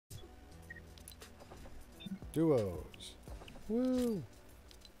Duos. Woo!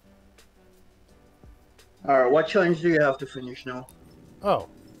 Alright, what challenge do you have to finish now? Oh,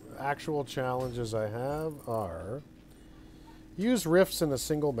 actual challenges I have are... Use rifts in a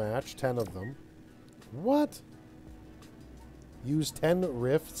single match, 10 of them. What? Use 10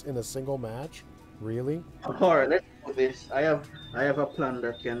 rifts in a single match? Really? Alright, let's do this. I have a plan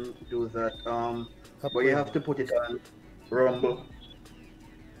that can do that. But you Upgrade. have to put it on Rumble.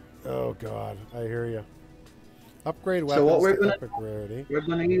 Oh god, I hear you. Upgrade So what weapons to epic rarity. we're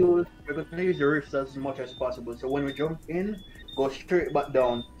gonna use the rifts as much as possible. So when we jump in, go straight back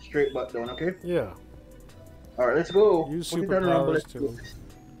down, okay? Yeah. Alright, let's go. Use Put it on Rumble. superpowers to...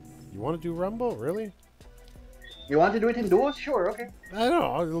 You want to do Rumble? Really? You want to do it in duos? Sure, okay. I don't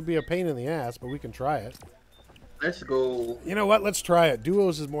know. It'll be a pain in the ass, but we can try it. Let's go. You know what? Let's try it.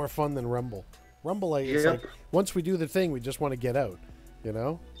 Duos is more fun than Rumble. Rumble, like, it's like, once we do the thing, we just want to get out. You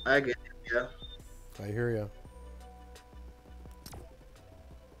know? I get it, yeah. I hear you.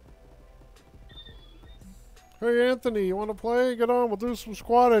 Hey, Anthony, you want to play? Get on. We'll do some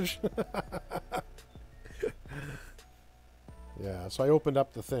squattage. Yeah, so I opened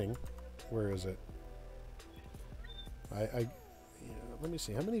up the thing. Where is it? Yeah, let me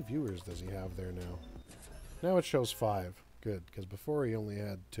see. How many viewers does he have there now? Now it shows 5. Good, because before he only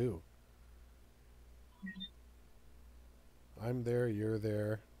had 2. I'm there, you're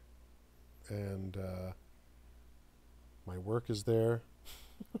there, and my work is there.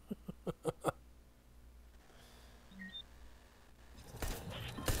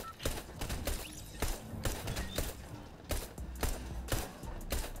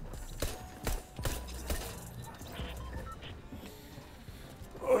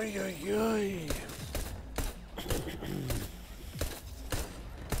 Oy, oy, oy.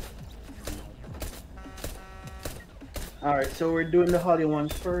 Alright, so we're doing the Holly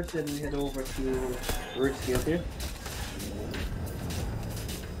ones first, then we head over to Risky, okay?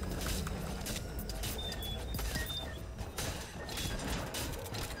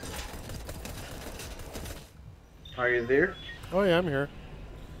 Are you there? Oh yeah, I'm here.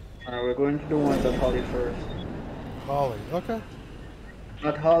 Alright, we're going to the ones at Holly first. Holly, okay.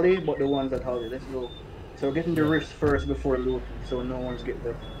 Not Holly, but the ones at Holly. Let's go. So we're getting the rifts first before loot, so no one's get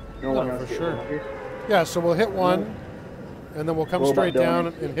them. No one else for get sure. them, okay? Yeah, so we'll hit one, and then we'll come Go straight back down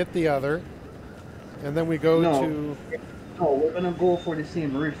down. and hit the other, and then we go to... No, we're gonna go for the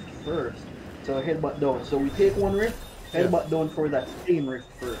same rift first. So head back down. So we take one rift, head back down for that same rift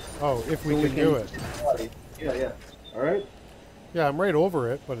first. Oh, if we So can do it. Yeah, yeah. Alright? Yeah, I'm right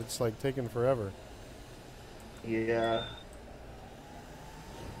over it, but it's like taking forever. Yeah.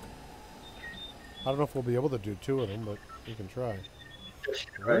 I don't know if we'll be able to do 2 of them, but we can try. Right.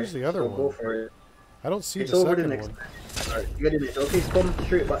 Where's the other So one? Go for it. I don't see It's the over second the next one. Alright, you get in it. Okay, come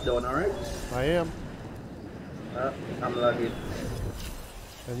straight back down, alright? I am. I'm lagging.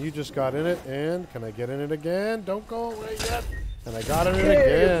 And you just got in it, and can I get in it again? Don't go away yet. And I got in it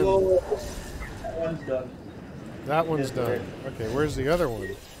Hey, again. go. That one's done. That one's done. Okay, where's the other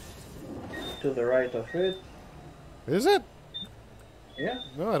one? To the right of it. Is it? Yeah.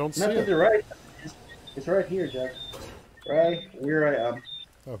 No, I don't see Not to it. the right. It's right here, Jack. Right where I am.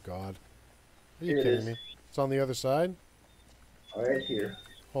 Oh, God. Are you Here it kidding is. me? It's on the other side? Right here.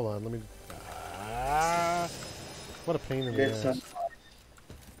 Hold on, let me... Ah, what a pain in the Get ass. some.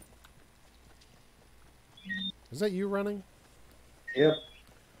 Is that you running? Yep.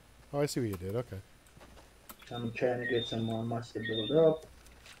 Oh, I see what you did. Okay. I'm trying to get some more must to build up.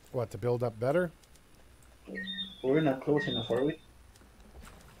 What, to build up better? We're not close enough, are we?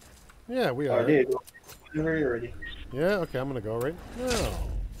 Yeah, we Oh, are. there you go. Whenever you're ready. Yeah, okay, I'm going to go right now.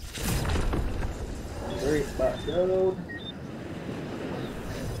 Straight back down.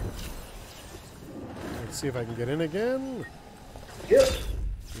 Let's see if I can get in again. Yep.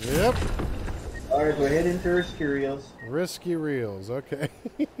 Yep. Alright, we're heading to Risky Reels. Risky reels. Okay.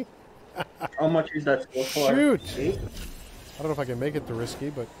 How much is that so far? Shoot! 8? I don't know if I can make it to risky,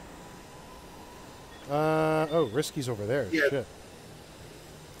 but... oh, risky's over there. Yeah. Shit.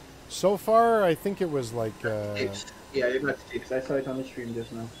 So far, I think it was like... 6. Yeah, you got 6. I saw it on the stream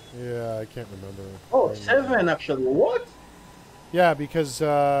just now. Yeah, I can't remember. Oh, 7 actually. What? Yeah, because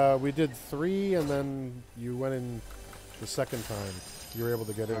we did 3, and then you went in the second time. You were able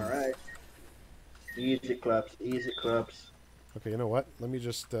to get in. Alright. Easy claps, easy claps. Okay, you know what? Let me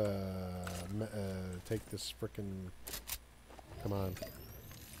just take this frickin'... Come on.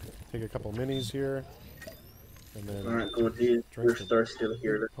 Take a couple minis here. And then... Alright, go deep. Your star's still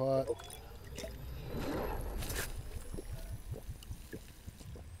here. Pot.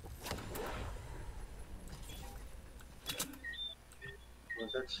 Well,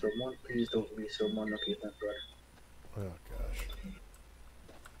 that's someone. Please don't be someone. Okay, thank God. Oh gosh.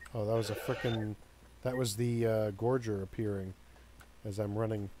 Oh, that was a frickin'... That was the Gorger appearing as I'm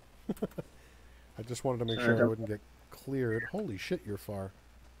running. I just wanted to make sure I wouldn't get cleared. Holy shit, you're far.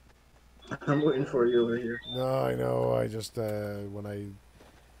 I'm waiting for you over here. No, I know. I just, when I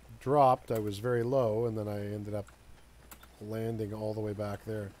dropped, I was very low, and then I ended up landing all the way back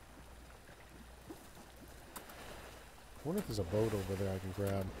there. I wonder if there's a boat over there I can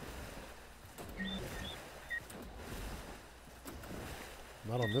grab.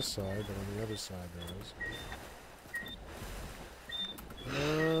 Not on this side, but on the other side there is.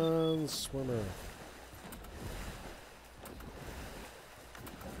 And swimmer.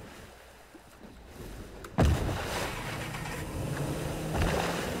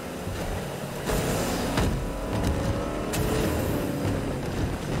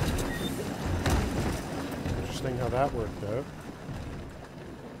 Interesting how that worked out.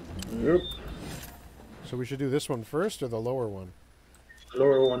 Yep. So we should do this one first or the lower one?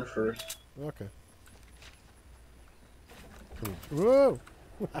 Lower one first. Okay. Whoa!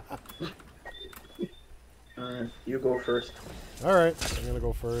 Alright, you go first. Alright, I'm gonna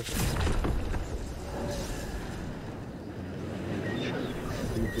go first.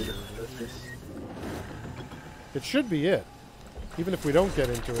 It should be it. Even if we don't get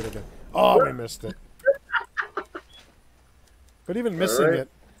into it again. Oh, we missed it. But even missing it,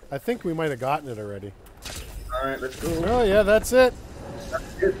 I think we might have gotten it already. Alright, let's go. Oh yeah, that's it.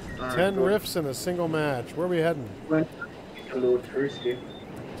 That's it. 10 riffs in a single match. Where are we heading? Went a little risky.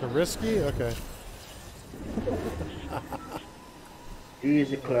 To Risky? Okay.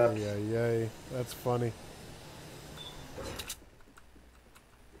 Easy claps. Yeah, yay. That's funny.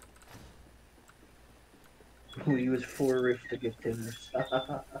 We use 4 riff to get 10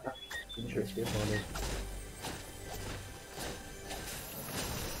 riffs. Interesting. Funny.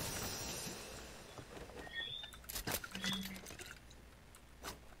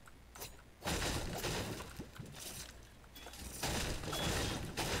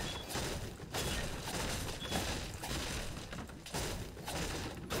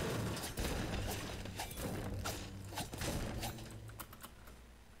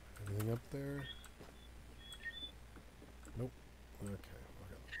 Anything up there? Nope. Okay.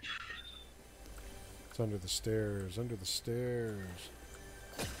 It's under the stairs. Under the stairs.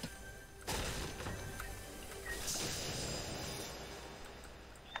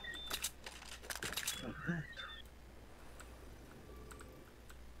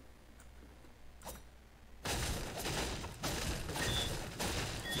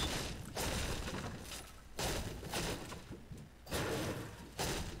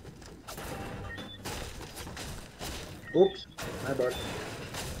 Oops, my bad.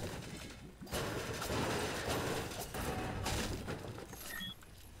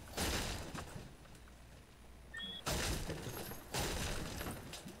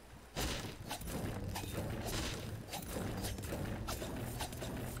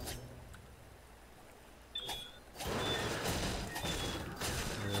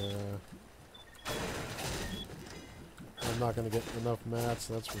 I'm not going to get enough mats,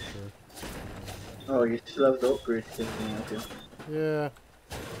 that's for sure. Oh, you still have the upgrade thing, okay. Yeah.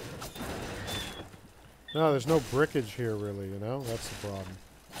 No, there's no brickage here, really, you know? That's the problem.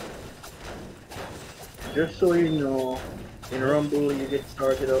 Just so you know, in Rumble you get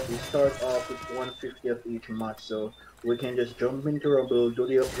started up, you start off with 150 of each match, so we can just jump into Rumble, do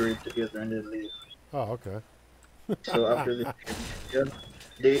the upgrade together, and then leave. Oh, okay. So after this, yeah,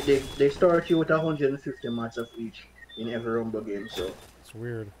 they start you with 150 matches of each in every Rumble game, so. It's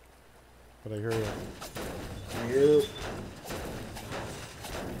weird. But I hear you. Yep.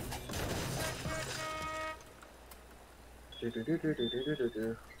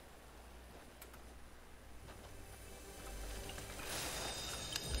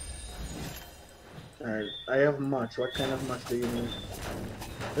 Alright, I have mats. What kind of mats do you need?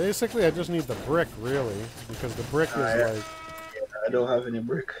 Basically, I just need the brick, really, because the brick is like... Yeah, I don't have any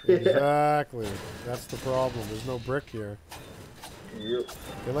brick. Exactly. That's the problem. There's no brick here. Yep.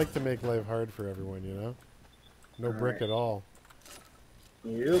 They like to make life hard for everyone, you know? No brick at all.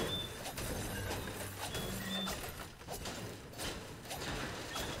 Yep.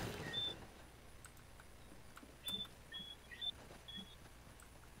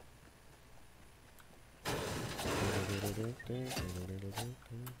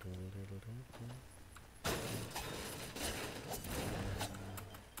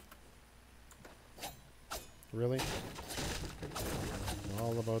 Really?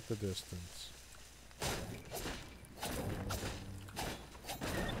 All about the distance.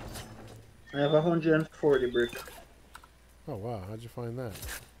 I have 140 brick. Oh wow, how'd you find that?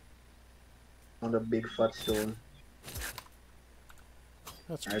 On the big fat stone.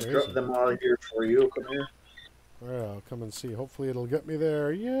 That's I crazy. dropped them all here for you. Come here. Alright, I'll come and see. Hopefully it'll get me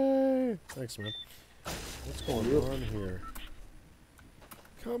there. Yay! Thanks, man. What's going on here?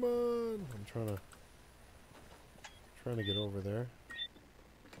 Come on! I'm trying to get over there.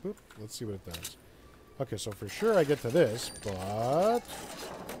 Oop, let's see what it does. Okay, so for sure I get to this, but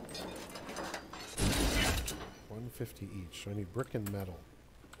 150 each. So I need brick and metal.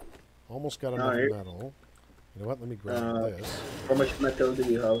 Almost got enough metal. You know what? Let me grab this. How much metal do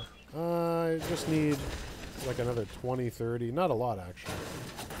you have? I just need like another 20, 30. Not a lot, actually.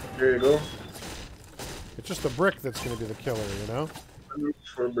 There you go. It's just the brick that's going to be the killer, you know? I'm looking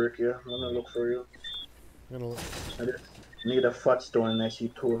for a brick, yeah. I'm gonna look for you. I'm gonna I just need a fat stone, and I see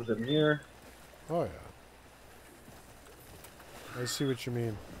 2 of them here. Oh, yeah. I see what you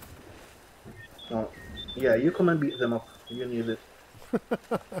mean. Oh, yeah, you come and beat them up. You need it.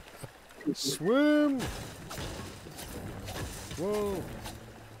 Swim! Whoa!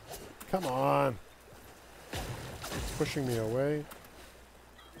 Come on! It's pushing me away.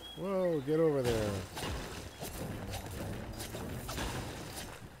 Whoa, get over there.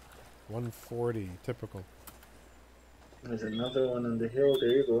 140, typical. There's another one on the hill. There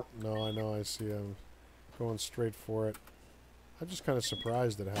you go. No, I know, I see. I'm going straight for it. I'm just kind of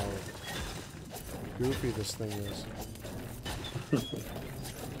surprised at how goofy this thing is.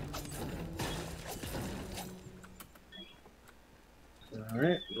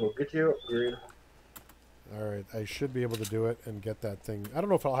 Alright, we'll get you upgrade. Alright, I should be able to do it and get that thing. I don't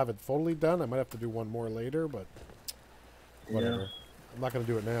know if I'll have it fully done. I might have to do one more later, but whatever. Yeah. I'm not going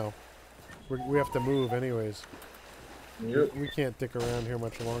to do it now. We have to move anyways. Yep. We can't dick around here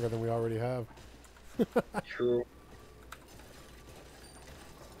much longer than we already have. True.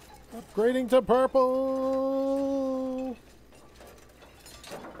 Upgrading to purple!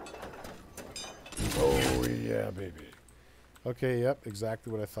 Oh, yeah, baby. Okay, yep,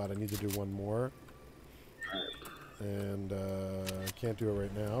 exactly what I thought. I need to do one more. And I can't do it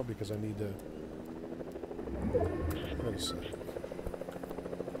right now because I need to... Wait a second.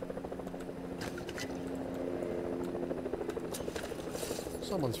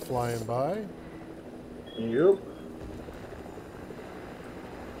 Someone's flying by. Yep.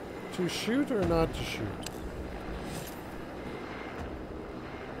 To shoot or not to shoot?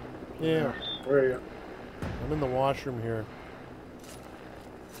 Yeah. Where are you? I'm in the washroom here.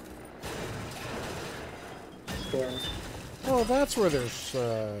 Storm. Oh, that's where there's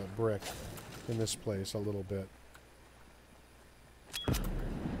brick in this place a little bit.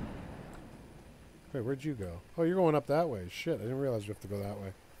 Wait, where'd you go? Oh, you're going up that way. Shit, I didn't realize you have to go that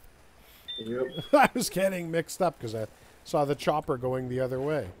way. Yep. I was getting mixed up because I saw the chopper going the other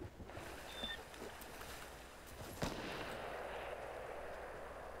way.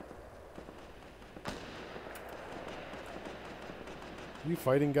 You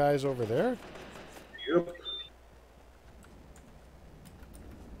fighting guys over there? Yep.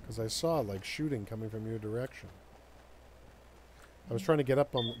 Because I saw like shooting coming from your direction. I was trying to get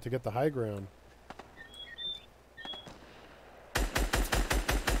up on to get the high ground.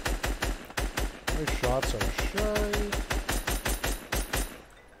 My shots are shy.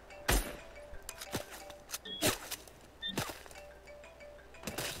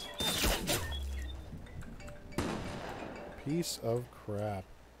 Piece of crap.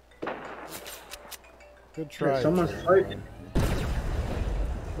 Good try. Hey, someone's fighting.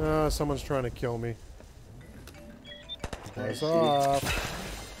 Someone's trying to kill me. Buzz off.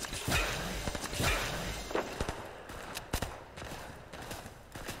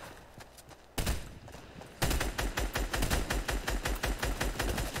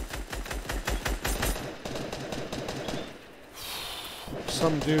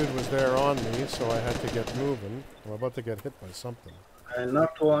 Some dude was there on me, so I had to get moving. I'm about to get hit by something. I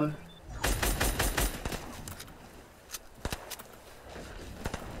knocked one.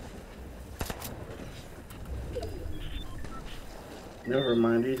 Never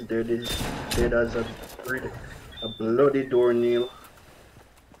mind, he's dead. He's dead as a bloody doornail.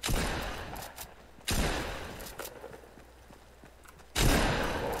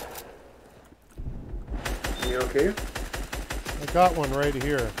 You okay? I got one right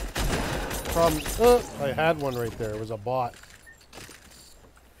here. I had one right there. It was a bot.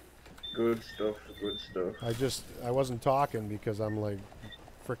 Good stuff, good stuff. I wasn't talking because I'm like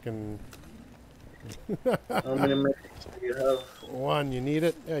freaking... How many minutes do you have? One, you need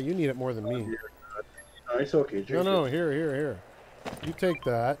it? Yeah, you need it more than me. No, it's okay. No, here. You take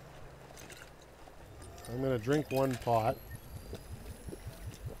that. I'm going to drink one pot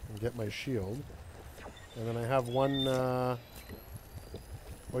and get my shield. And then I have one, well,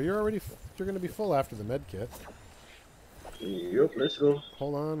 you're already, you're going to be full after the med kit. Yep, let's go.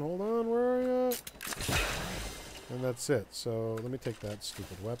 Hold on, where are you? And that's it. So let me take that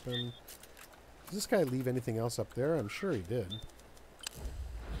stupid weapon. Does this guy leave anything else up there? I'm sure he did.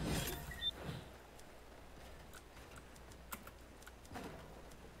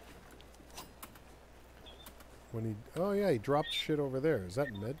 When he, oh yeah, he dropped shit over there. Is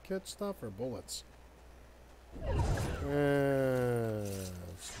that med kit stuff or bullets?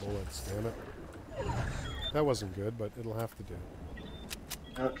 It's bullets, damn it. That wasn't good, but it'll have to do.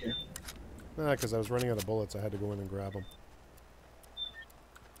 Okay. Ah, because I was running out of bullets, I had to go in and grab them.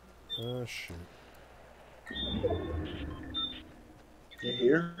 Oh, shoot. You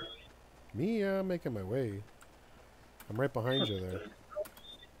here? Me, I'm making my way. I'm right behind you there.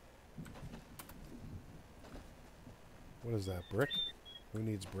 What is that, brick? Who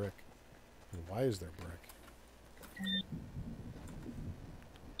needs brick? And why is there brick?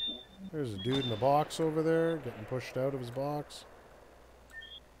 There's a dude in a box over there, getting pushed out of his box.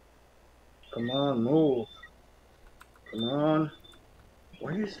 Come on, move. Come on.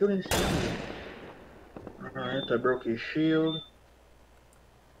 Why are you still in standing? Alright, I broke his shield.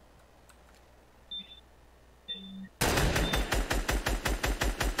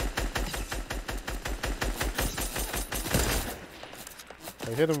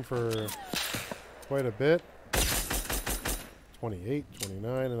 I hit him for quite a bit. 28,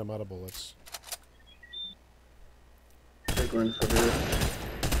 29, and I'm out of bullets. They're going for this.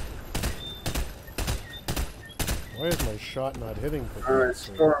 Why is my shot not hitting? Alright,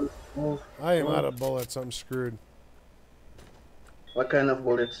 Storm, move. I am out of bullets. I'm screwed. What kind of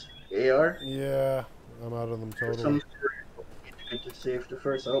bullets? AR? Yeah, I'm out of them totally. Some get to safety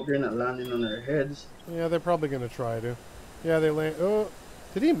first. I hope they're not landing on their heads. Yeah, they're probably going to try to. Yeah, they land. Oh,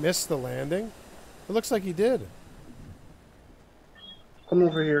 did he miss the landing? It looks like he did. Come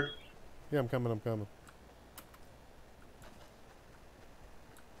over here. Yeah, I'm coming, I'm coming.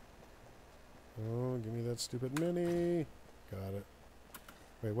 Oh, give me that stupid mini. Got it.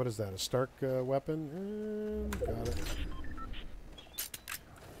 Wait, what is that? A Stark weapon? And got it.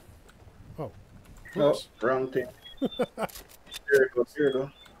 Oh. Oops. Oh, wrong thing. Here it goes, here it goes.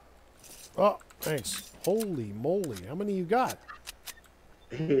 Oh, thanks. Holy moly. How many you got?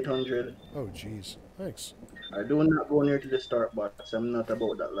 800. Oh, jeez. Thanks. I do not go near to the start box. I'm not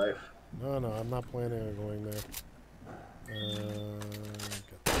about that life. No, no, I'm not planning on going there.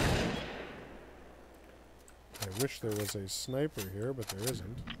 Get that. I wish there was a sniper here, but there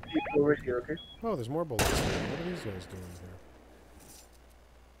isn't. Keep over here, okay? Oh, there's more bullets here. What are these guys doing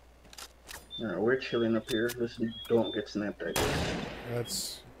here? Alright, we're chilling up here. Just don't get sniped, I guess.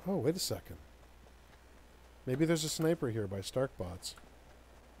 That's... Oh, wait a second. Maybe there's a sniper here by Stark bots.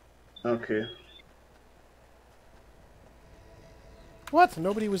 Okay. What?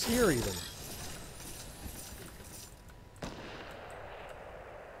 Nobody was here even.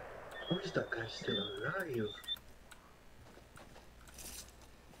 How is that guy still alive?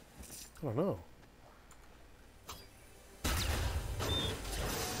 I don't know.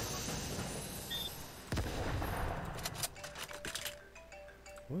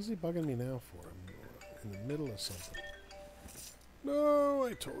 What is he bugging me now for? I'm in the middle of something. No,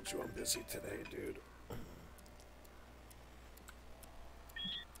 I told you I'm busy today, dude.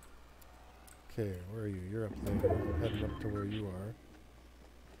 Okay, where are you? You're up there. I'm heading up to where you are.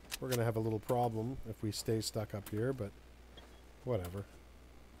 We're going to have a little problem if we stay stuck up here, but whatever.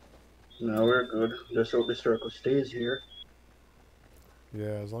 No, we're good. Just hope the circle stays here.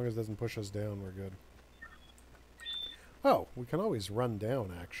 Yeah, as long as it doesn't push us down, we're good. Oh, we can always run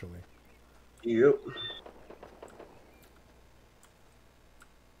down, actually. Yep.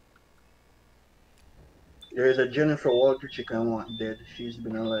 There's a Jennifer Walter chick I want dead. She's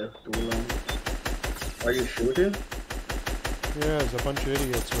been alive too long. Are you shooting? Yeah, there's a bunch of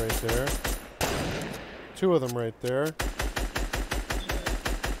idiots right there. Two of them right there.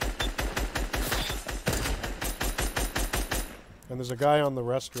 And there's a guy on the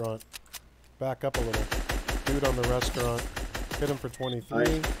restaurant. Back up a little. Dude on the restaurant. Hit him for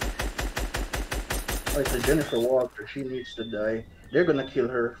 23. Oh, it's a Jennifer Walter. She needs to die. They're gonna kill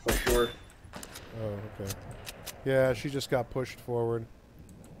her for sure. Oh, okay. Yeah, she just got pushed forward.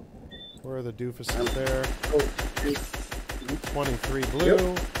 Where are the doofuses there? Oh, 23 blue.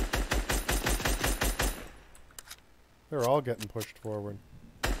 Yep. They're all getting pushed forward.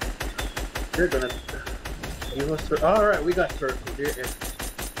 they're gonna give us. All right, we got circle.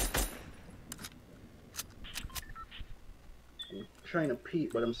 I'm trying to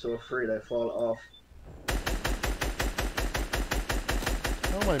peek, but I'm so afraid I fall off.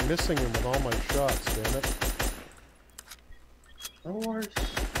 How am I missing him with all my shots, damn it? Oh, there's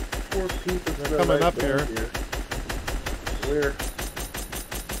 4 people that are Coming right up down here. Where?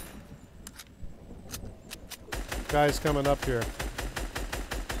 Guys coming up here.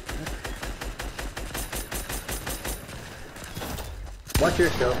 Watch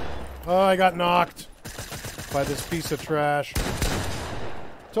yourself. Oh, I got knocked by this piece of trash.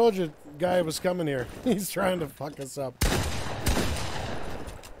 Told you, guy was coming here. He's trying to fuck us up.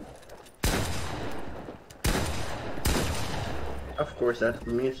 Of course, that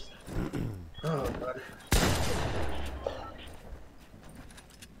missed. Oh, God.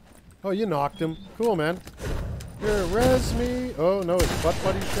 Oh, you knocked him. Cool, man. Here, res me. Oh, no, his butt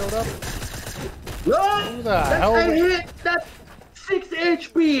buddy showed up. Who the hell? I hit that 6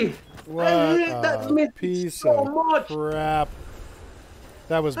 HP. What I hate that a mythic piece so of much. crap.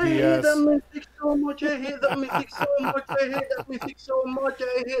 That was I hate that BS. mythic so much. I hate that mythic so much. I hate that mythic so much.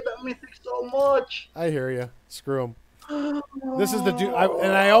 I hate that mythic so much. I hear you. Screw him. This is the dude.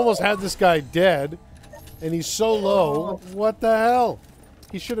 And I almost had this guy dead. And he's so low. What the hell?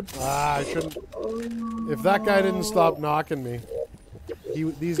 He should have. I shouldn't. If that guy didn't stop knocking me,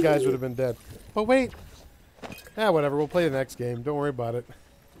 these guys would have been dead. But wait. Whatever. We'll play the next game. Don't worry about it.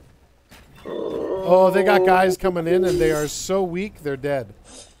 Oh, they got guys coming in, and they are so weak, they're dead.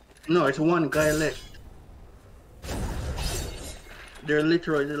 No, it's one guy left. They're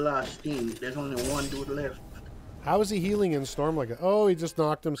literally the last team. There's only one dude left. How is he healing in Storm like that? Oh, he just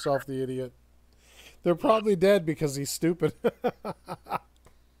knocked himself, the idiot. They're probably dead because he's stupid.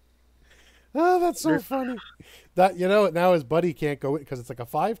 Oh, that's so funny. That, you know, now his buddy can't go in because it's like a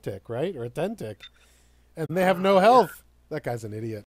 5 tick, right? Or a 10 tick. And they have no health. That guy's an idiot.